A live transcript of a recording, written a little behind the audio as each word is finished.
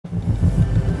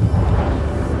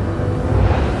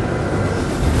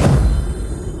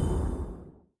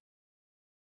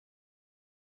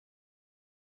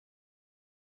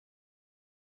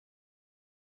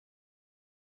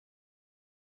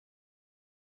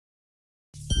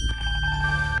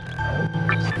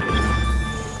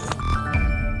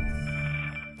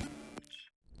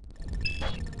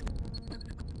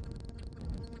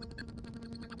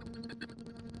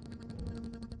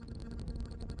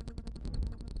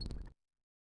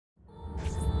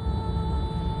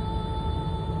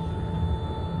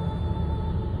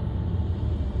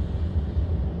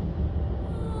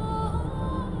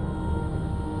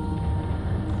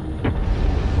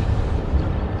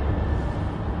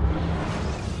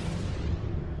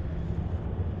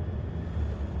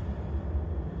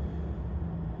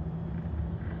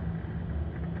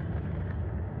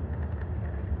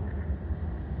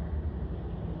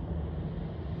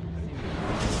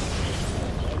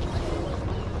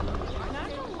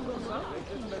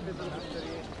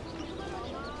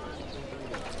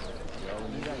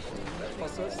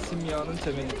simyanın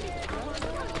temeli.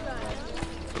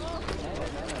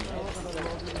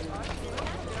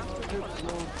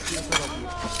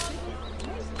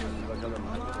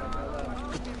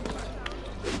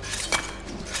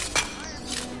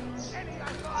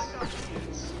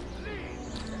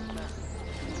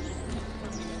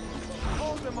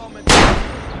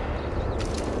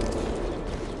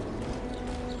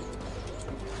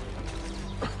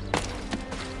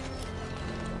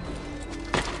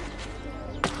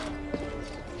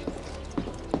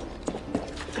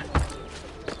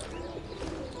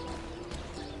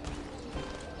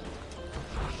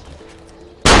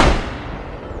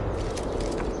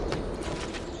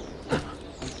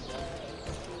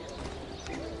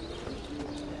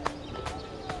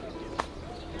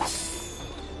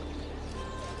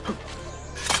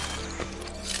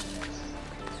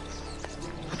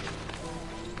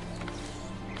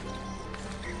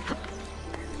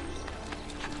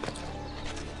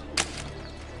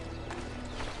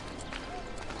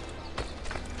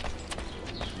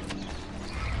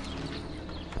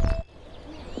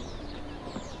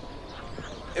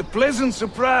 A pleasant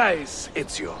surprise,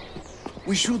 Ezio.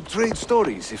 We should trade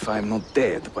stories if I'm not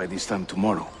dead by this time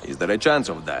tomorrow. Is there a chance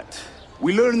of that?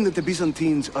 We learn that the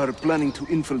Byzantines are planning to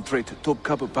infiltrate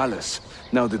Topkapi Palace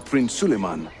now that Prince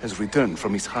Suleiman has returned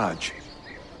from his Hajj.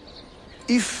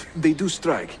 If they do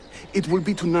strike, it will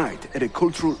be tonight at a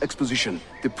cultural exposition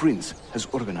the prince has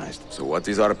organized. So what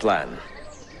is our plan?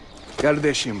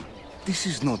 Kardashim, this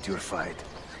is not your fight.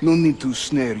 No need to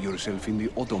snare yourself in the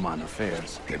Ottoman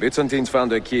affairs. The Byzantines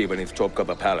found a key beneath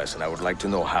Topkapi Palace, and I would like to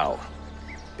know how.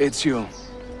 Ezio,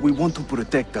 we want to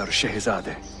protect our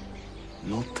Shehzade,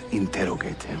 not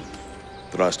interrogate him.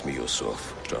 Trust me,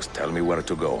 Yusuf. Just tell me where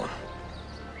to go.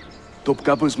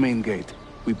 Topkapi's main gate.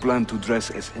 We plan to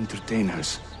dress as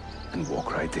entertainers and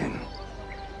walk right in.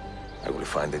 I will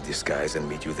find a disguise and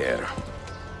meet you there.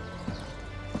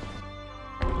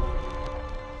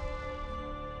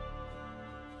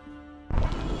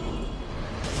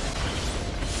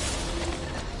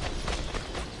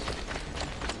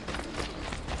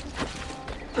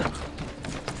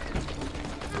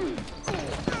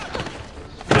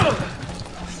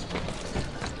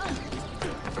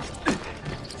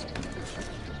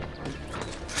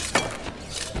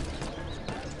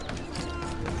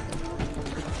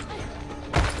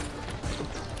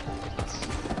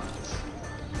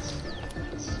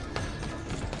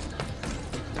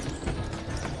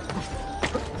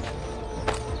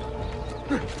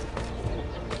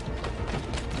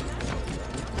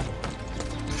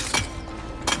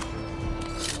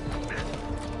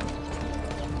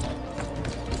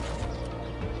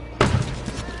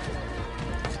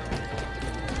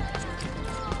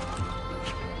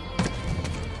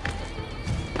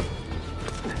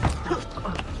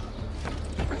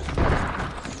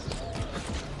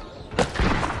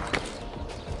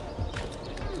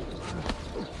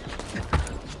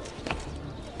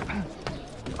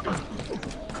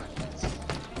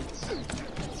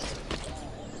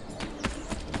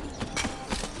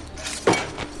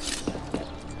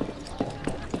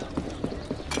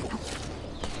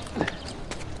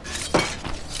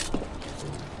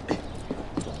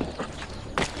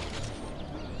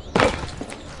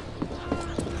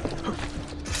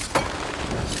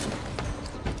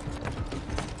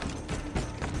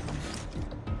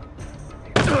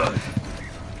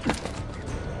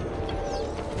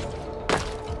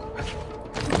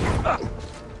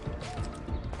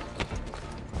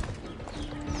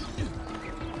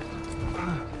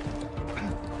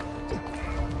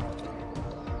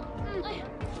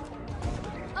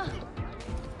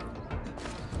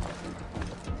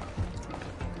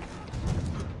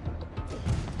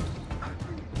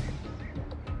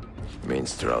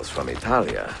 Minstrels from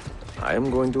Italia. I am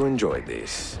going to enjoy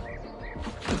this.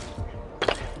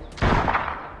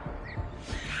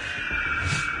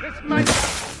 It's my...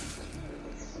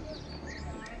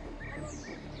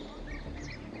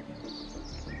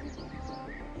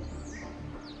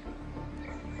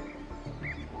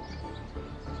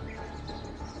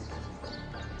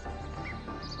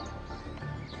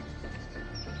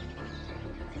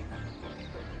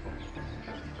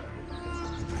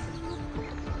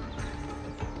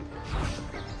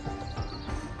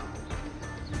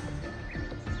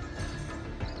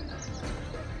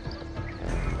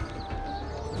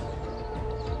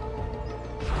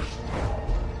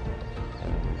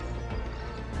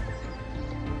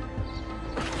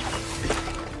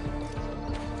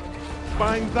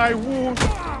 Find thy wound.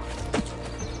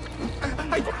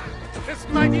 This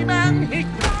mighty man, he...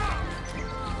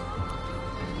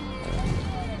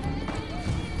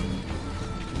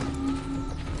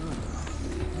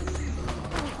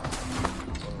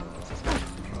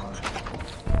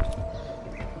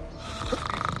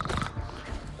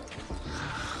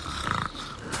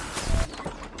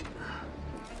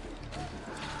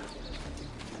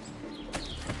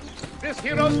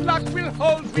 hero's luck will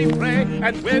hold me prey,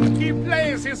 and when he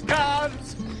plays his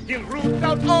cards, he'll root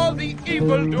out all the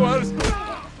evildoers.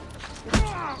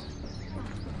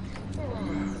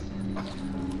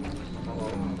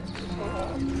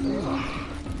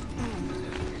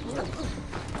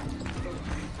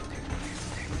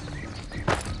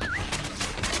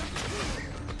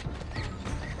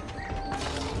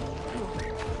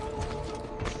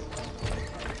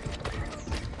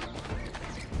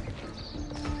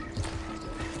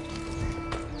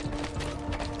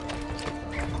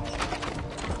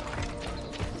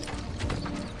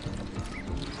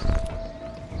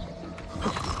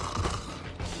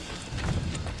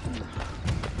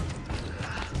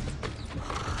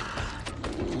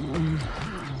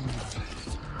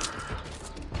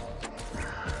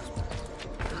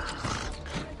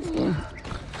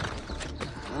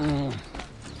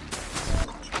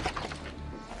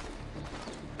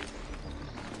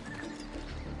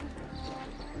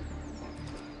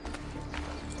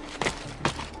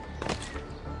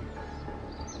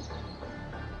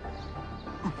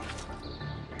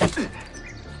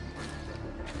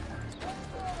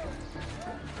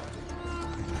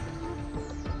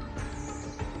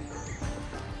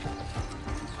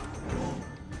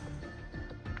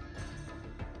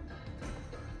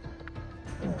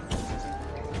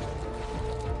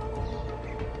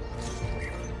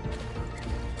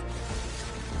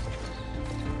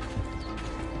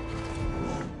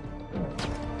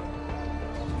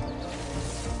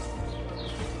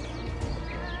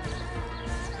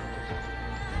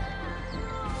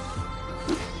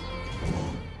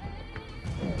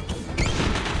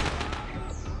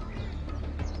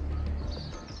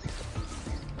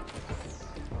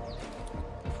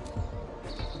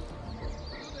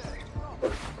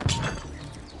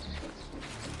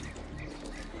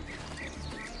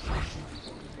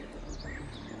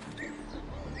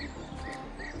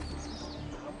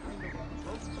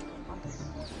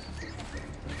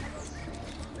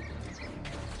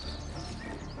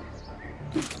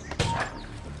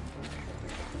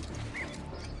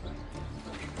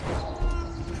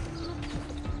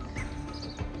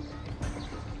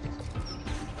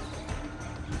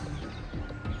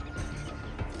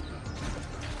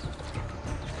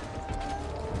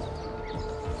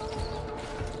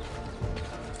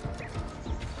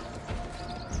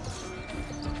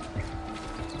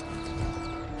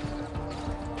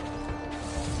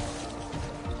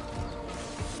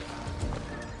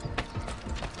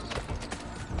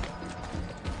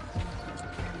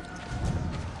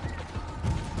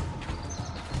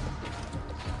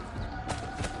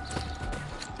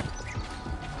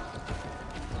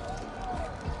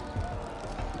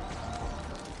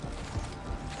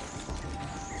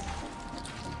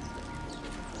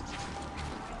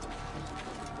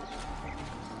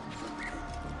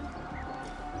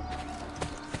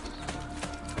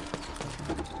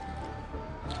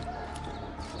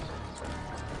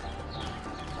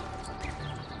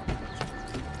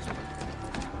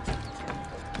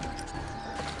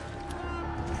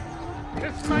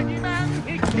 This mighty man,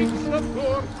 he keeps the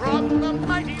poor from the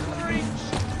mighty's reach.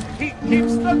 He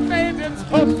keeps the maiden's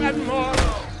hope and more.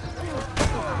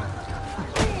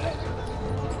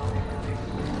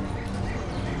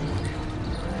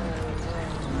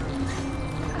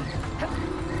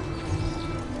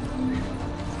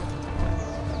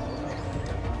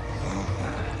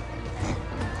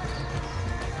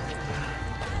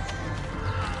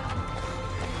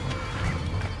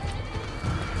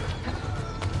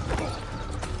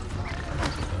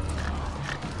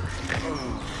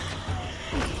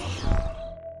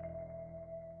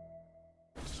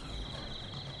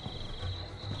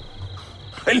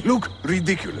 I look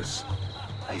ridiculous.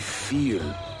 I feel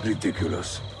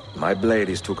ridiculous. My blade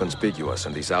is too conspicuous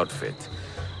in this outfit.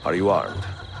 Are you armed?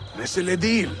 C'est le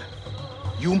deal.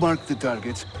 You mark the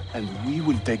targets, and we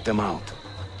will take them out.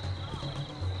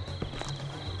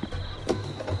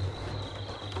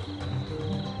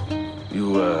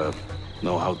 You,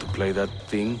 know how to play that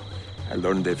thing? I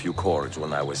learned a few chords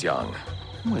when I was young.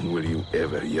 When were you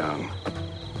ever young?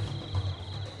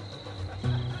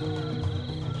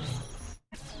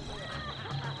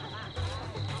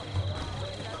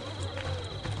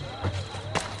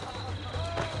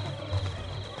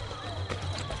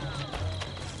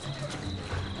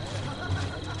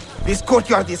 This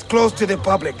courtyard is closed to the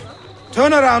public.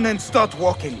 Turn around and start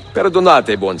walking.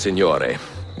 Perdonate, buon signore.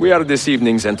 We are this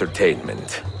evening's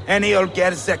entertainment. Any old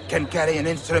gerzek can carry an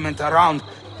instrument around.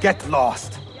 Get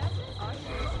lost.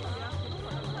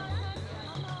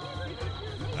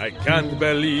 I can't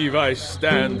believe I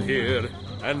stand here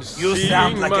and You seeing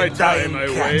sound like my a dying time I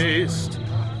cat. waste.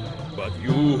 But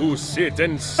you who sit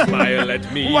and smile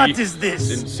at me... What is this?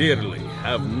 ...sincerely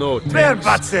have no taste.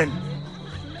 Verbatzen!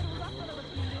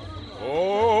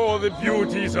 Oh, the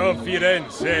beauties of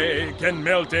Firenze can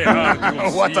melt a heart,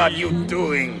 you'll What see. are you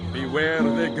doing? Beware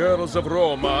the girls of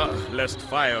Roma, lest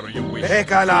fire you wish to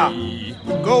Pekala! see.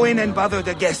 Go in and bother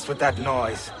the guests with that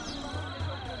noise.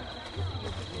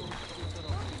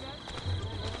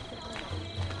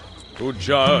 To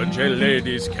judge a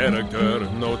lady's character,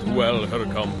 note well her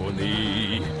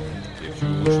company. If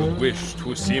you should wish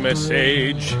to seem a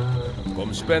sage,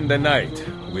 come spend the night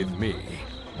with me.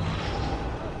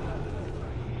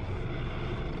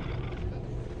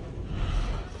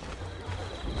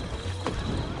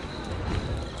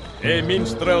 A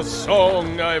minstrel's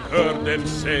song, I've heard them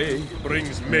say,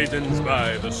 brings maidens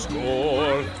by the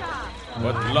score.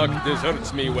 But luck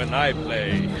deserts me when I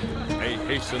play. I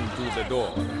hasten to the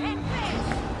door.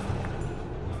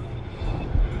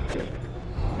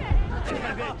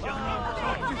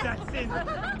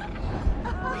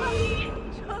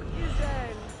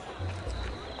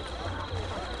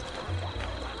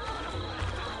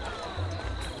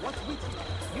 What's with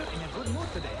you? You're in a good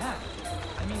mood today, huh?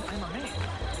 I mean, I'm a man.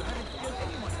 I haven't killed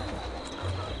anyone.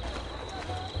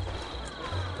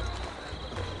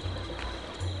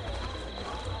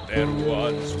 There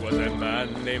once was a man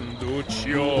named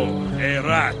Duccio, a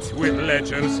rat with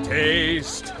lecher's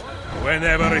taste.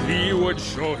 Whenever he would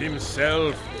show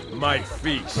himself, my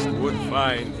feast would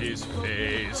find his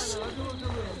face.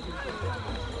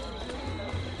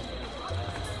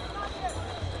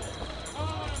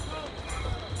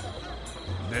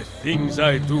 The things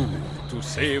I do to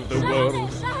save the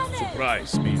world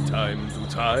surprise me time to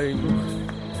time.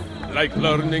 Like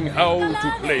learning how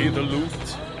to play the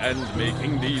lute and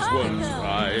making these words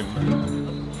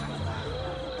rhyme.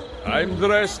 I'm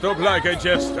dressed up like a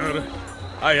jester,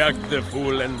 I act the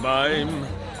fool and mime.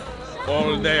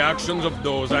 All the actions of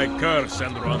those I curse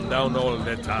and run down all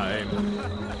the time.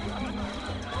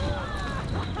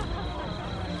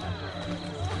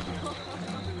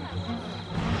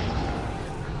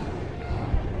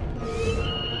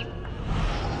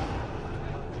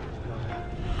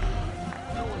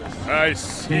 I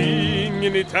sing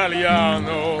in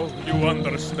Italiano, you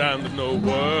understand no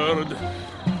word.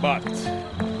 But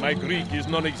my Greek is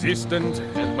non-existent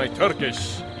and my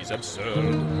Turkish is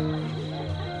absurd.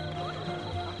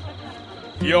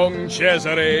 Young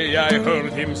Cesare, I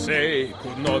heard him say,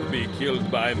 could not be killed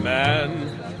by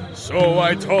man. So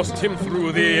I tossed him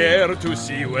through the air to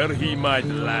see where he might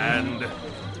land.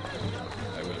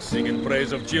 I will sing in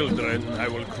praise of children, I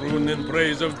will croon in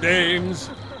praise of dames.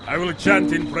 I will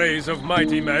chant in praise of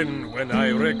mighty men when I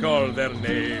recall their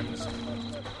names.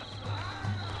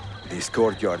 This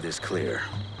courtyard is clear.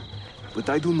 But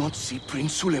I do not see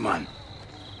Prince Suleiman.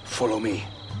 Follow me.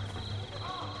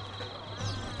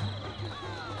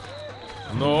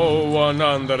 No one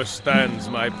understands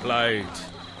my plight,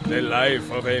 the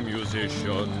life of a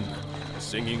musician,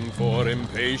 singing for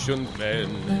impatient men.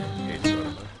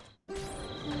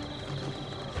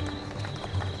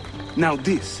 Now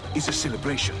this is a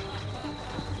celebration.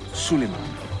 Suleiman,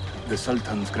 the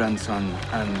Sultan's grandson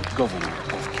and governor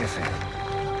of Kefe.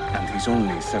 And he's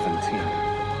only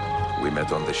 17. We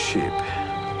met on the ship.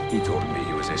 He told me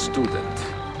he was a student.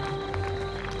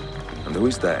 And who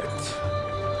is that?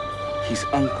 His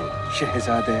uncle,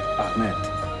 Shehzade Ahmed,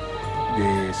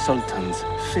 the Sultan's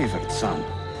favored son.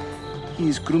 He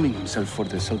is grooming himself for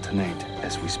the Sultanate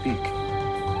as we speak.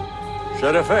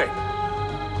 Sherife,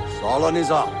 Solon is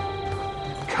up.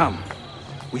 Come.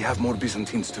 We have more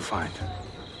Byzantines to find.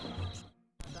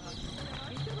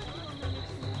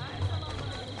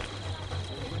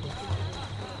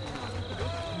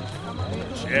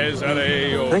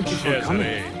 Cesare, oh Thank you for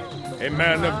Cesare, a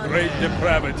man of great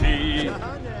depravity,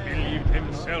 believed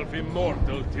himself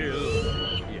immortal till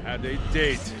he had a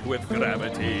date with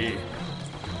gravity.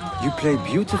 You play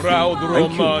beautifully. Proud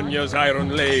Thank you. Romagna's iron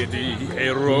lady,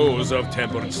 a rose of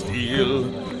tempered steel,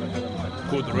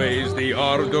 could raise the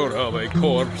ardor of a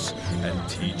corpse and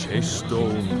teach a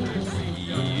stone to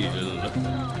feel.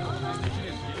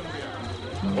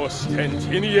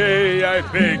 Ostentinier, I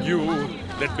beg you,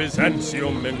 let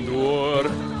Byzantium endure.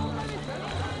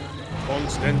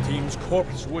 Constantine's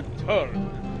corpse would turn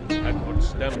and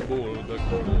Constantinople the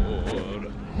core.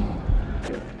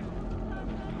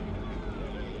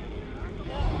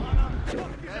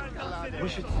 We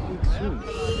should speak soon.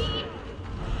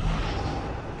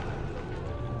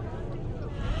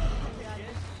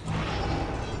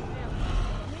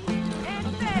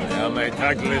 I am a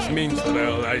tactless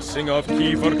minstrel, I sing off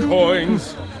key for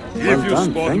coins. If you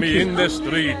spot me in the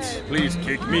street, please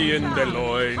kick me in the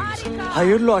loins.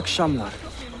 Hayırlı akşamlar.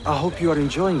 I hope you are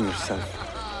enjoying yourself.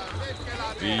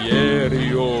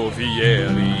 Vieri, oh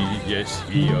Vieri, yes,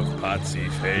 he of Patsy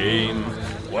fame,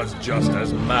 was just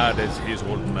as mad as his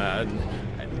old man,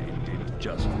 and ended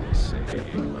just the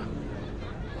same.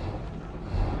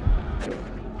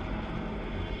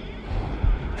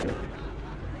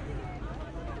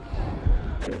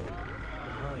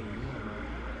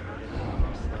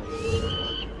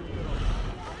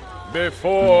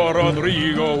 Before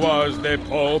Rodrigo was the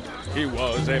Pope, he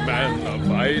was a man of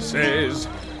vices.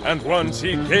 And once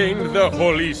he gained the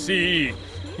Holy See,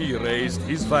 he raised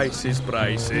his vices'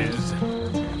 prices.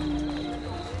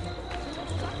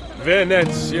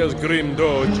 Venezia's grim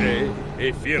doge,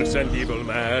 a fierce and evil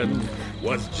man,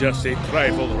 was just a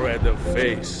trifle red of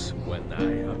face when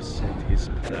I upset his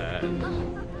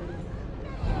plan.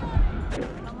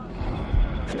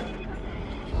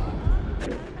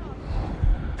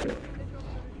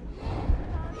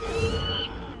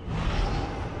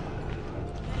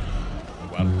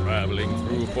 Traveling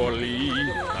through Forli,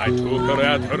 I took her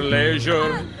at her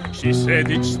leisure. She said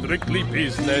it's strictly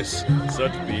business.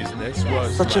 Such business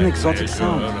was such an exotic pleasure.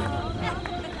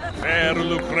 sound. Fair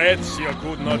Lucrezia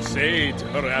could not sate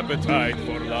her appetite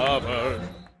for lover.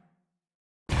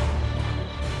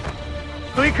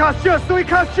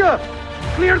 Suicastia!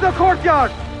 Clear the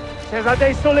courtyard!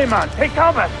 Cesade Suleiman, take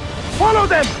cover! Follow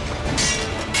them!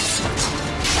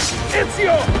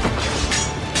 Ezio!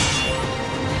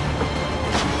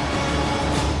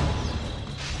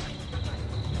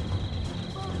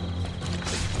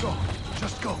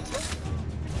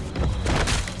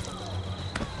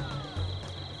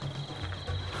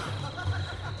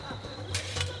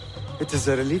 It is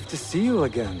a relief to see you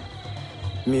again,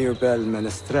 mio bel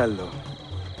menestrello.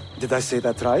 Did I say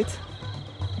that right?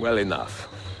 Well enough.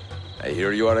 I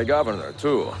hear you are a governor,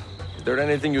 too. Is there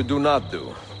anything you do not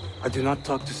do? I do not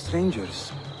talk to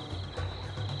strangers.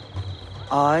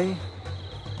 I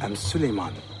am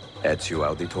Suleiman. Ezio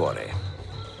Auditore.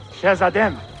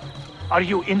 Shahzadem, are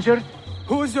you injured?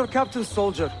 Who is your captain,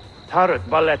 soldier? Tarek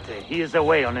Balete, he is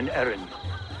away on an errand.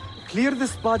 Clear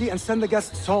this body and send the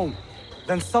guests home.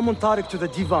 Then summon Tarek to the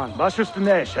divan.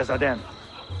 Bashustane, Shahzadem.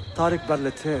 Tarek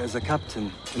Balete is a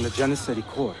captain in the Janissary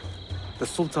Corps, the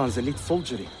Sultan's elite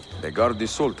soldiery. They guard the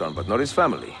Sultan, but not his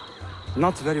family.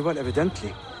 Not very well,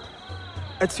 evidently.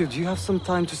 Ezio, do you have some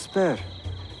time to spare?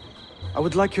 I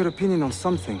would like your opinion on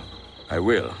something. I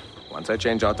will, once I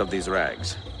change out of these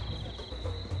rags.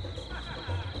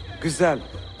 Güzel,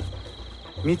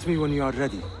 meet me when you are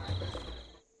ready.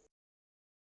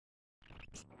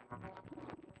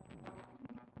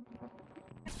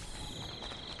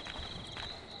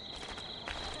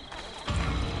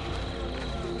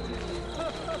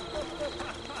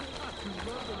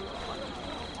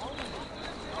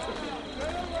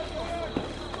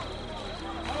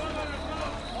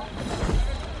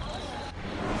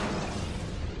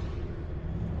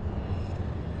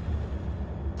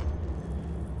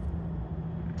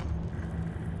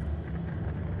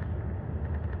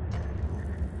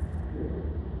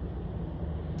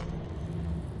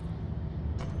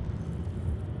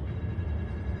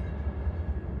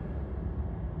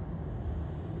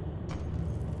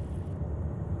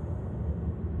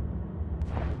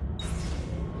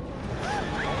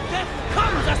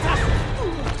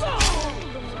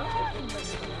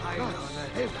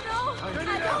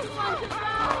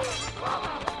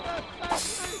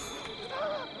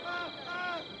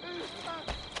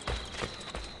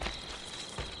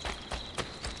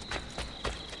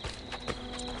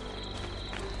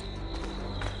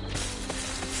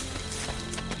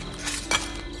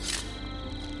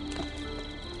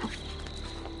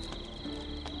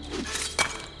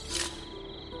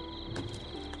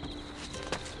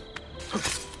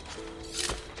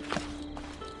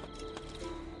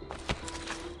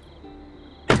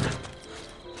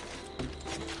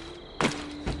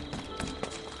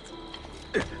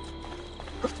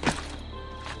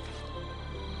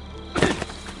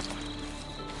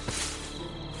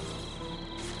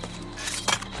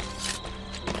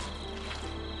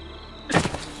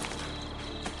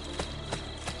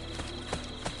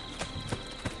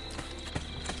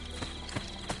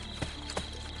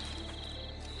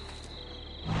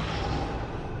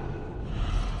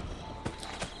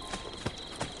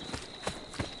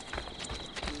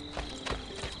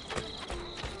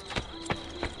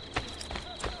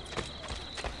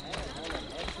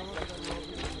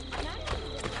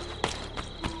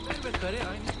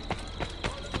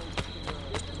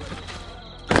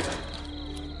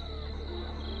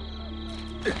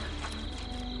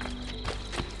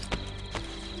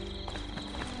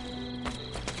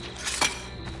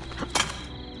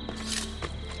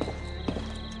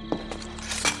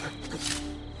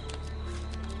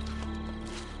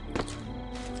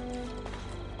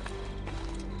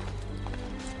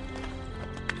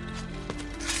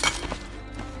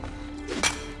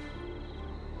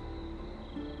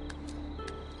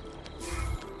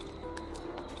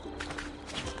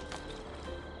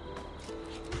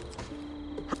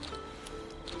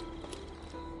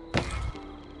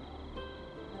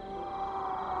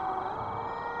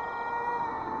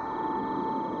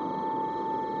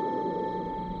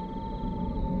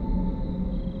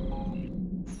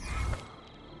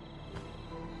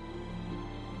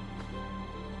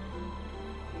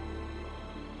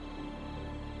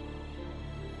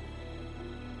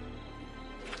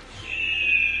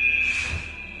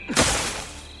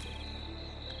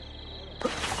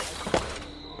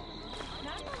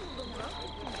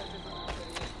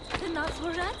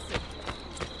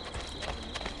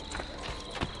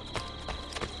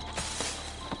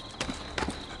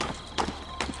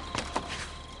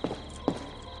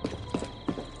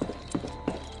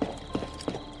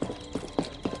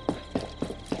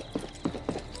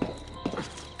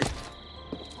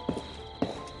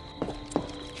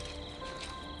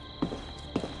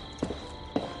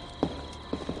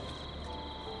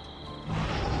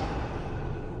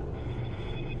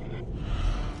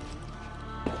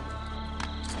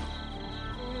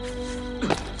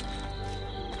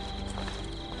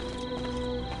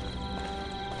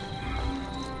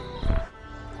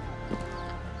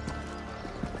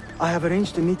 I have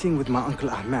arranged a meeting with my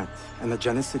uncle Ahmed and the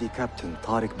Janissary captain,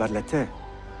 Tariq Barlate.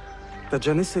 The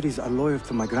Janissaries are loyal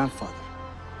to my grandfather,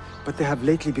 but they have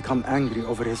lately become angry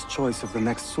over his choice of the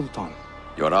next sultan.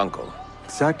 Your uncle?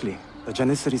 Exactly. The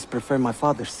Janissaries prefer my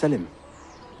father, Selim.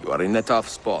 You are in a tough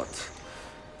spot.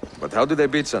 But how do the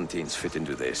Byzantines fit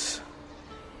into this?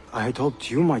 I had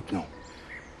hoped you might know.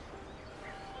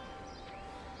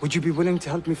 Would you be willing to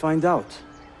help me find out?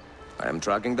 I am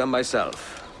tracking them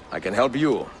myself. I can help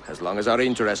you, as long as our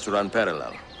interests run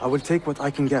parallel. I will take what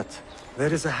I can get.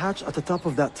 There is a hatch at the top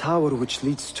of that tower which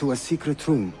leads to a secret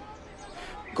room.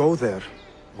 Go there,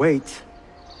 wait,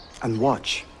 and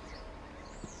watch.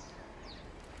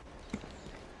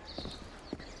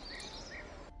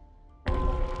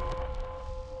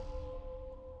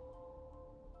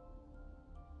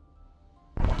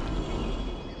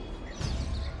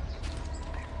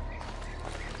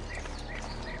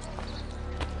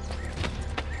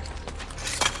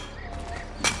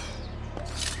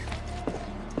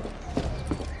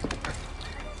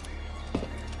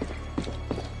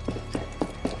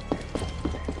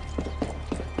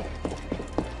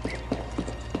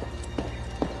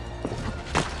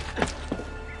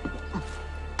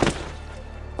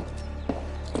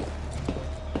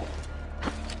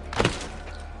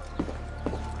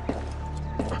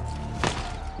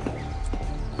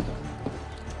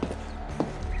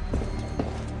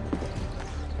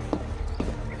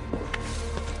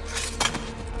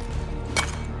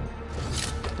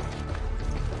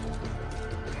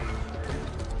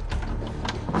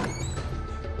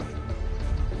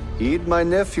 Heed my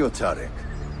nephew, Tariq.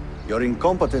 Your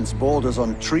incompetence borders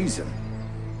on treason.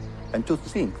 And to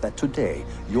think that today,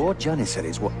 your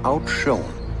Janissaries were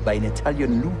outshone by an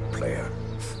Italian lute player.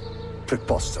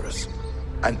 Preposterous.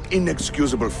 An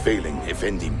inexcusable failing,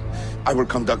 Effendi. I will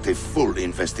conduct a full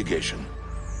investigation.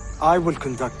 I will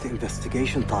conduct the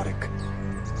investigation, Tariq.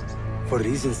 For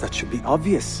reasons that should be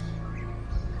obvious.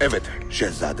 Evet,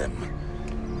 Shehzadem.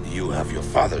 You have your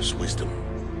father's wisdom.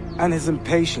 And his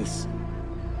impatience.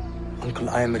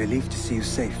 Uncle, I am relieved to see you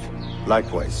safe.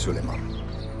 Likewise, Suleiman.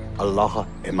 Allah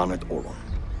emanat olun.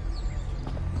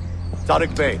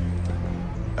 Tariq Bey,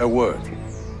 a word.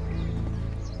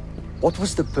 What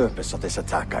was the purpose of this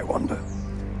attack, I wonder?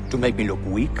 To make me look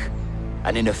weak?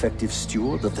 An ineffective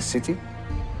steward of the city?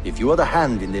 If you are the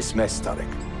hand in this mess,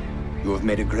 Tariq, you have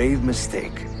made a grave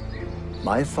mistake.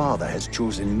 My father has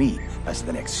chosen me as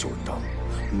the next Sultan,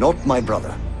 not my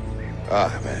brother.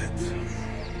 Ahmed.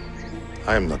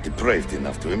 I am not depraved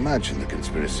enough to imagine the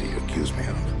conspiracy you accuse me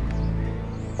of.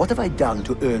 What have I done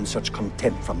to earn such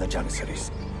contempt from the Janissaries?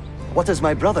 What has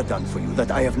my brother done for you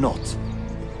that I have not?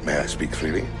 May I speak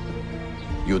freely?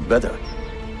 You'd better.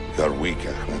 You are weak,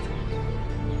 Ahmed.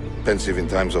 Pensive in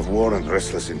times of war and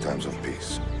restless in times of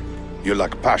peace. You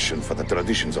lack passion for the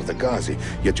traditions of the Ghazi,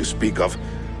 yet you speak of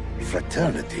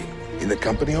fraternity in the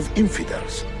company of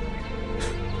infidels.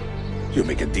 You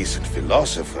make a decent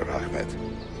philosopher, Ahmed,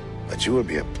 but you will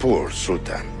be a poor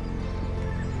sultan.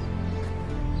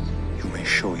 You may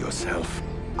show yourself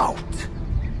out.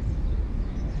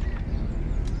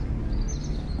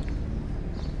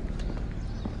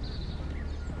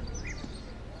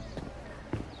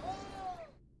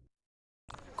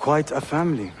 Quite a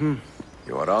family,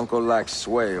 Your uncle lacks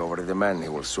sway over the men he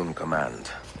will soon command.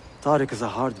 Tariq is a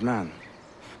hard man.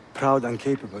 Proud and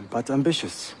capable, but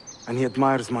ambitious. And he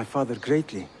admires my father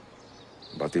greatly.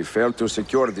 But he failed to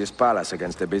secure this palace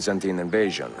against the Byzantine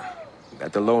invasion.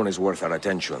 That alone is worth our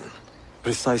attention.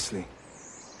 Precisely.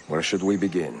 Where should we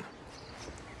begin?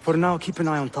 For now, keep an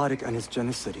eye on Tariq and his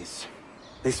Janissaries.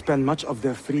 They spend much of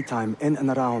their free time in and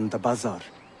around the bazaar.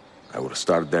 I will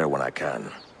start there when I can.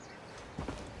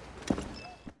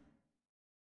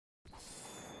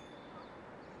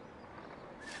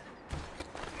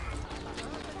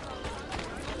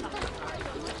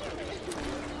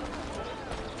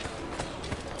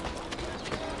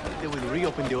 They will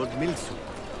reopen the old mill soon.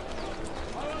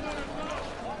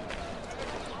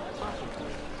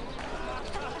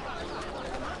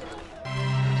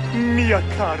 Mia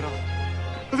cara,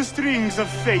 the strings of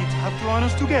fate have drawn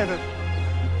us together.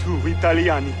 Two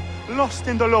Italiani, lost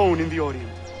and alone in the Orient.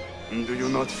 Do you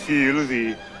not feel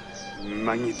the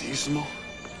magnetismo?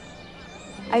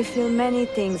 I feel many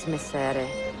things, Messere.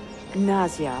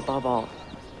 Nausea above all.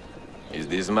 Is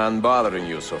this man bothering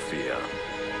you, Sophia?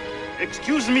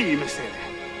 Excuse me, Messere,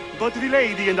 but the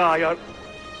lady and I are...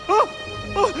 Oh!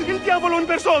 Oh, il diavolo in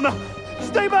persona!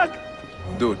 Stay back!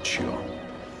 Duccio,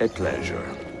 a pleasure.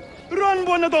 Run,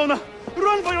 buona donna!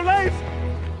 Run for your life!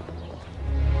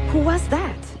 Who was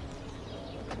that?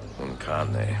 Un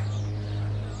cane.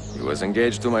 He was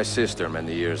engaged to my sister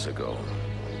many years ago.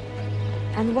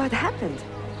 And what happened?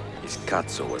 His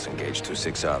Katso was engaged to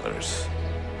 6 others.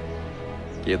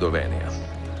 Kiedovania.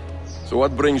 So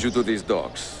what brings you to these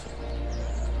docks?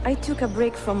 I took a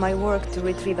break from my work to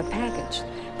retrieve a package,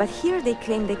 but here they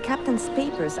claim the captain's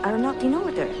papers are not in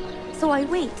order. So I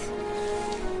wait.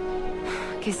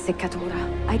 Che seccatura.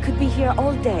 I could be here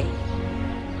all day.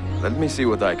 Let me see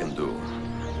what I can do.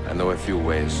 I know a few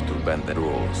ways to bend the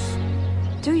rules.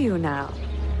 Do you now?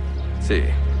 See,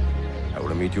 I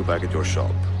will meet you back at your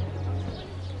shop.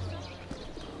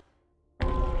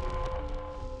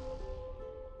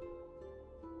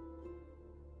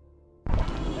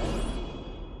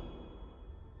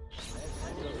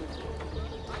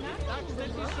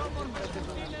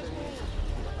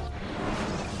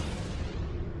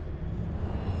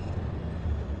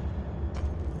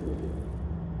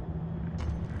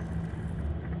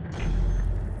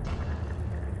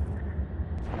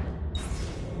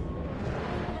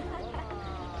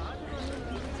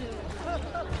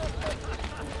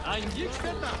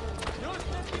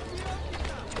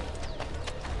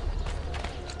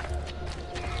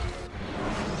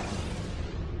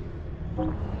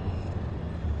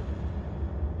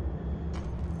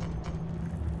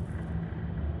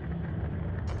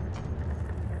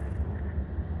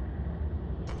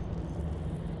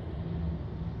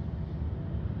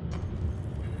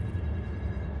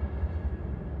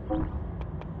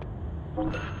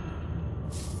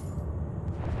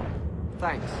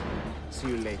 Thanks. See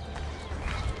you later.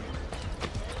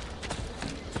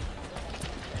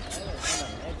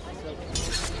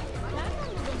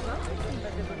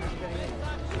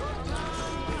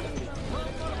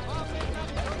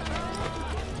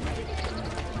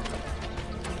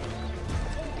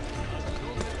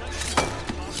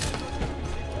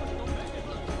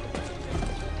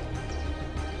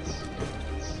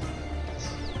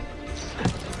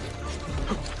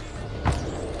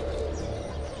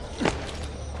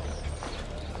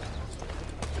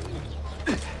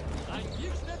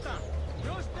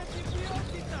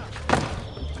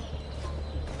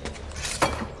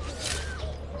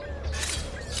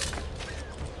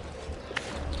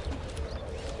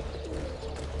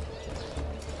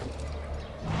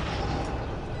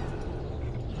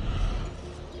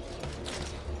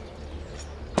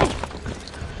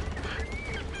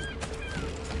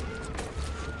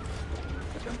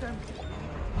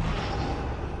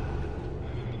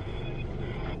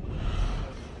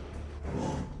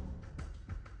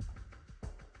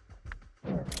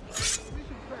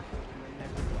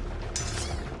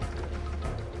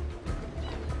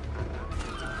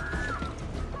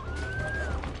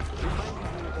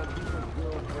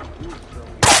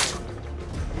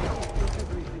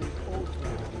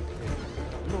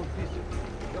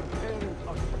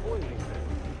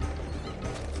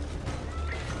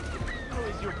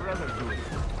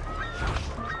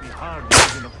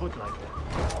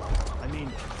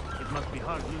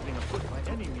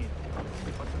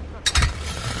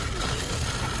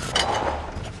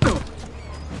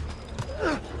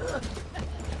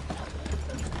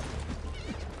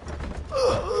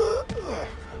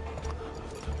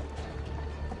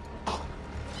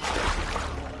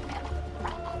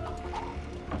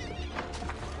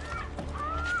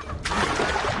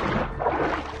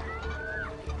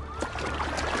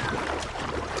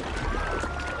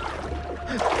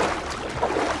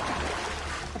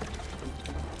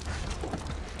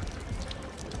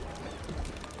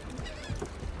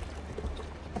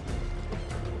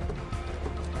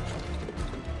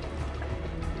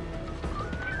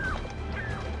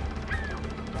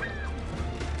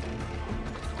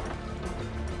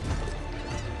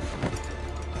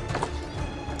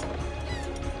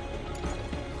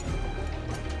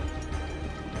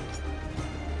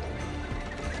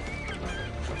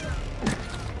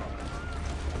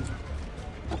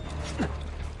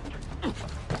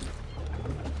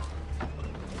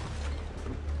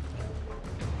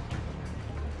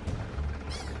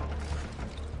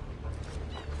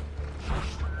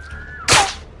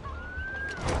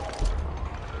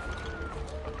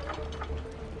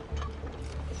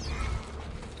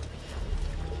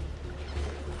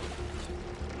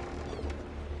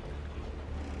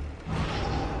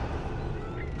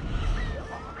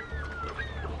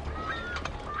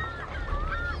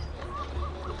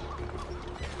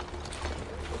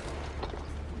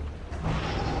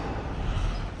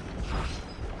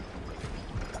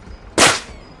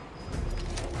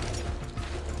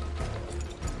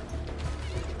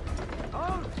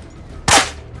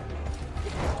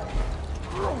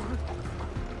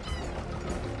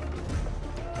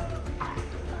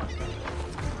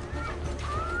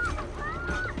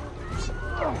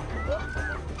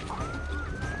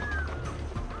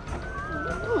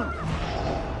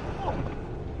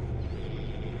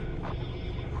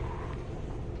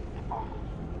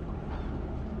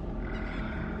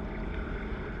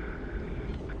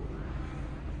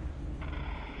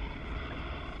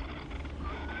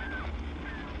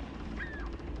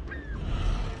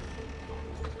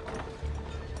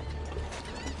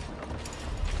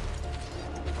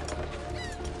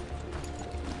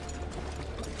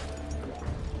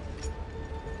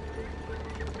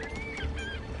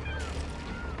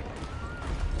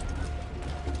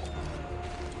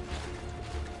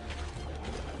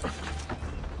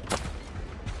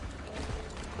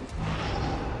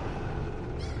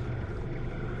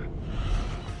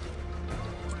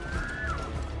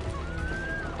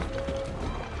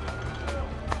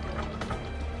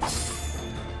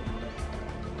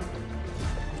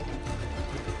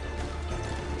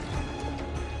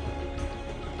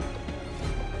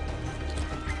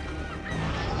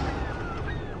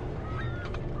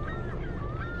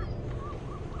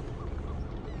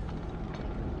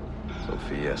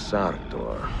 Glorious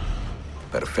Arthur.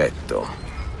 Perfetto.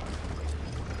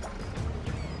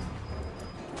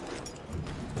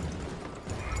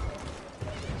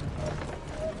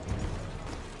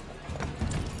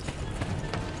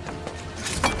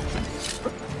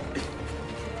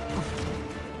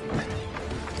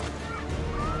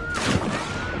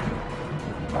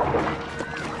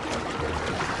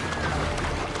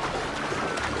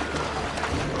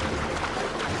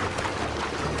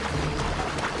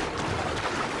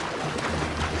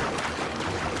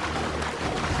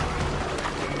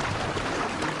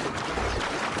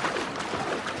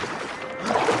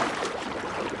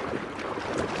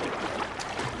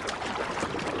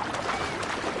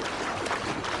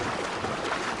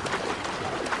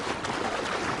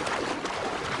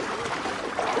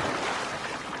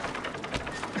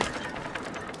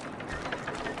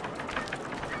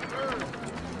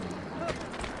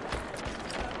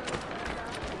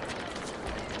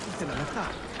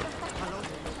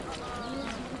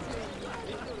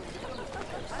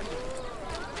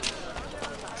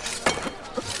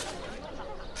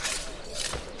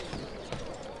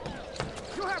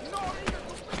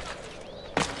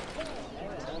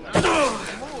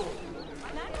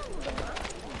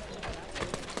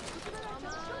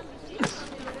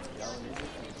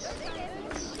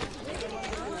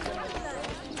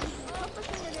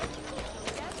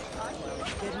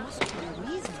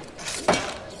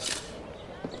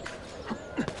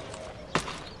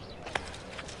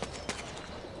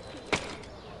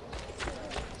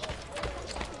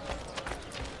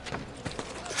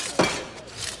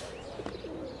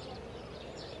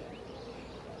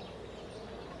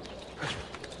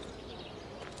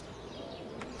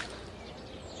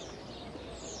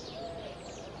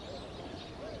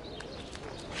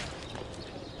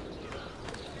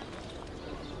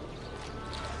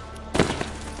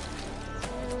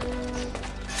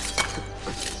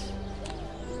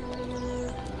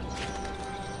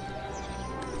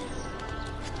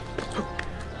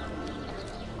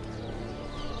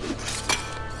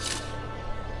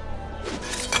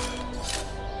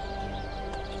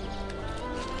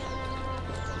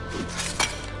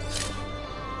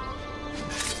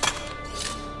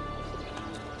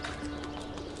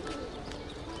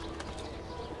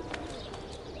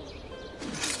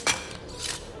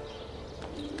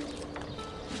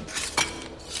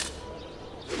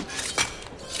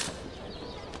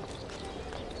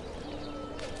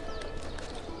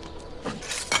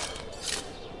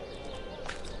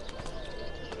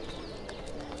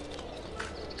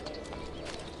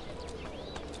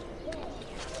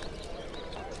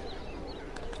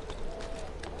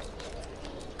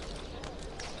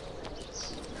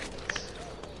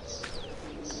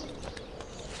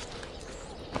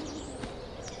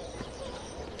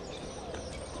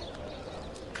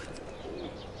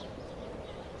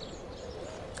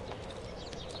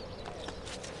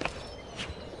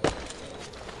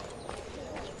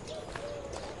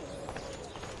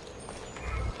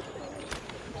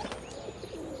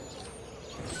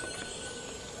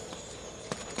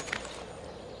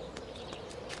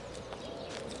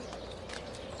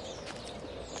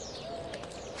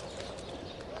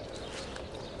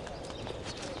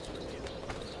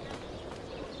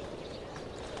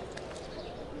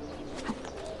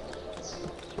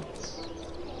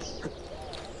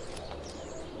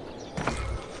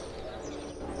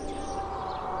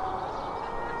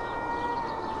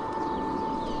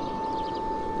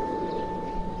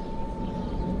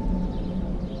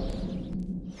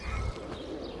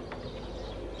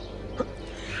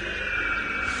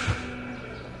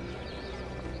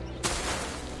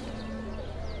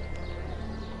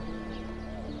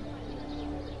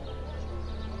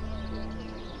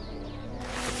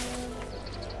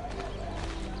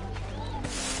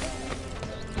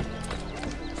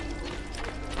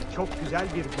 Çok güzel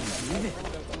bir gün değil mi?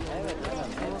 Evet.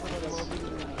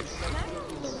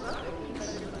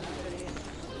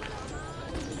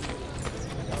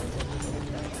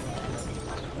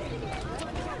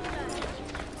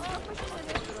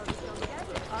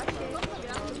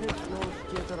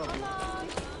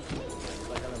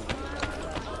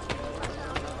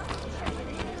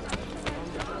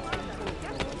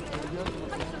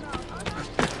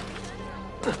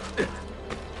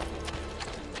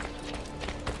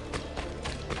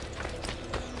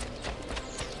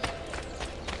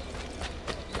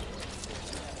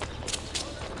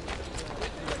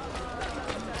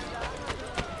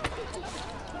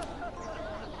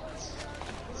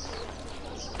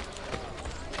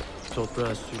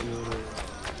 Toprağa sürüyorum.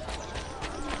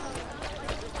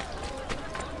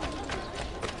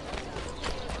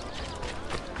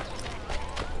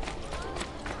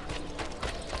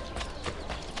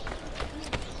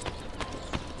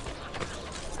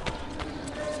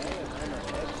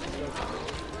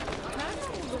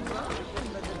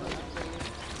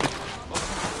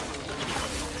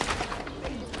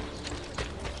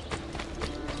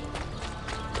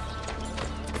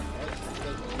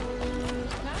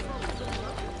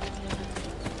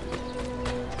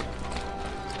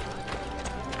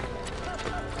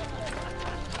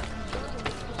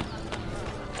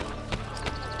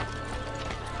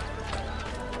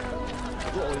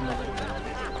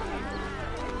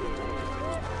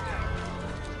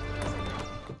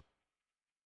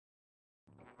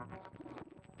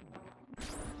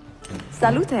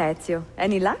 Salute, Ezio.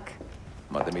 Any luck?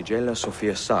 Mademoiselle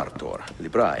Sofia Sartor,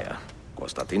 Libraia,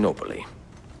 Costantinopoli.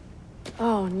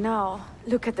 Oh no,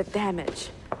 look at the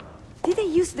damage. Did they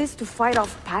use this to fight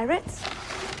off pirates?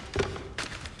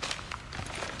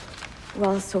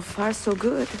 Well, so far so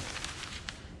good.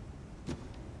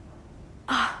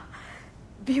 Ah,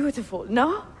 beautiful,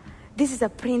 no? This is a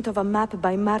print of a map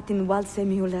by Martin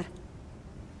Walsemuller.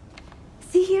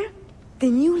 See here? The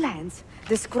new lands,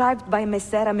 described by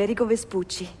Messer Amerigo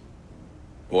Vespucci.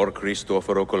 Or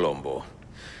Cristoforo Colombo.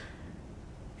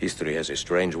 History has a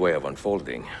strange way of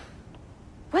unfolding.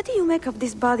 What do you make of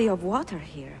this body of water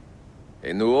here?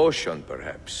 A new ocean,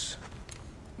 perhaps.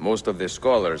 Most of the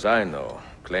scholars I know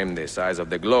claim the size of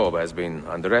the globe has been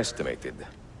underestimated.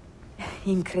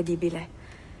 Incredibile.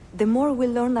 The more we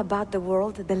learn about the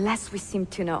world, the less we seem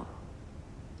to know.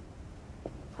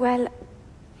 Well,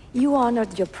 you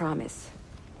honored your promise.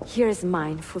 Here is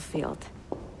mine fulfilled.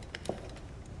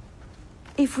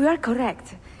 If we are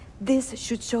correct, this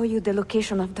should show you the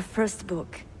location of the first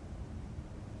book.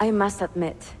 I must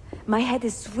admit, my head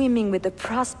is swimming with the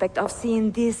prospect of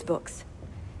seeing these books.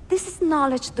 This is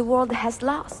knowledge the world has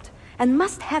lost, and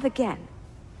must have again.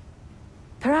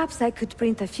 Perhaps I could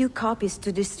print a few copies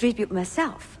to distribute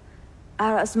myself.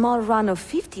 A small run of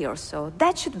 50 or so,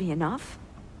 that should be enough.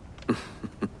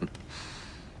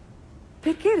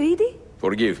 Perché ridi?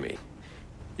 Forgive me.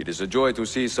 It is a joy to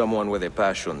see someone with a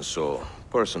passion so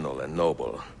personal and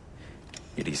noble.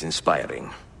 It is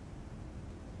inspiring.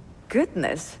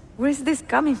 Goodness, where's this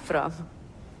coming from?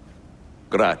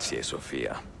 Grazie,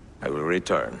 Sofia. I will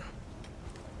return.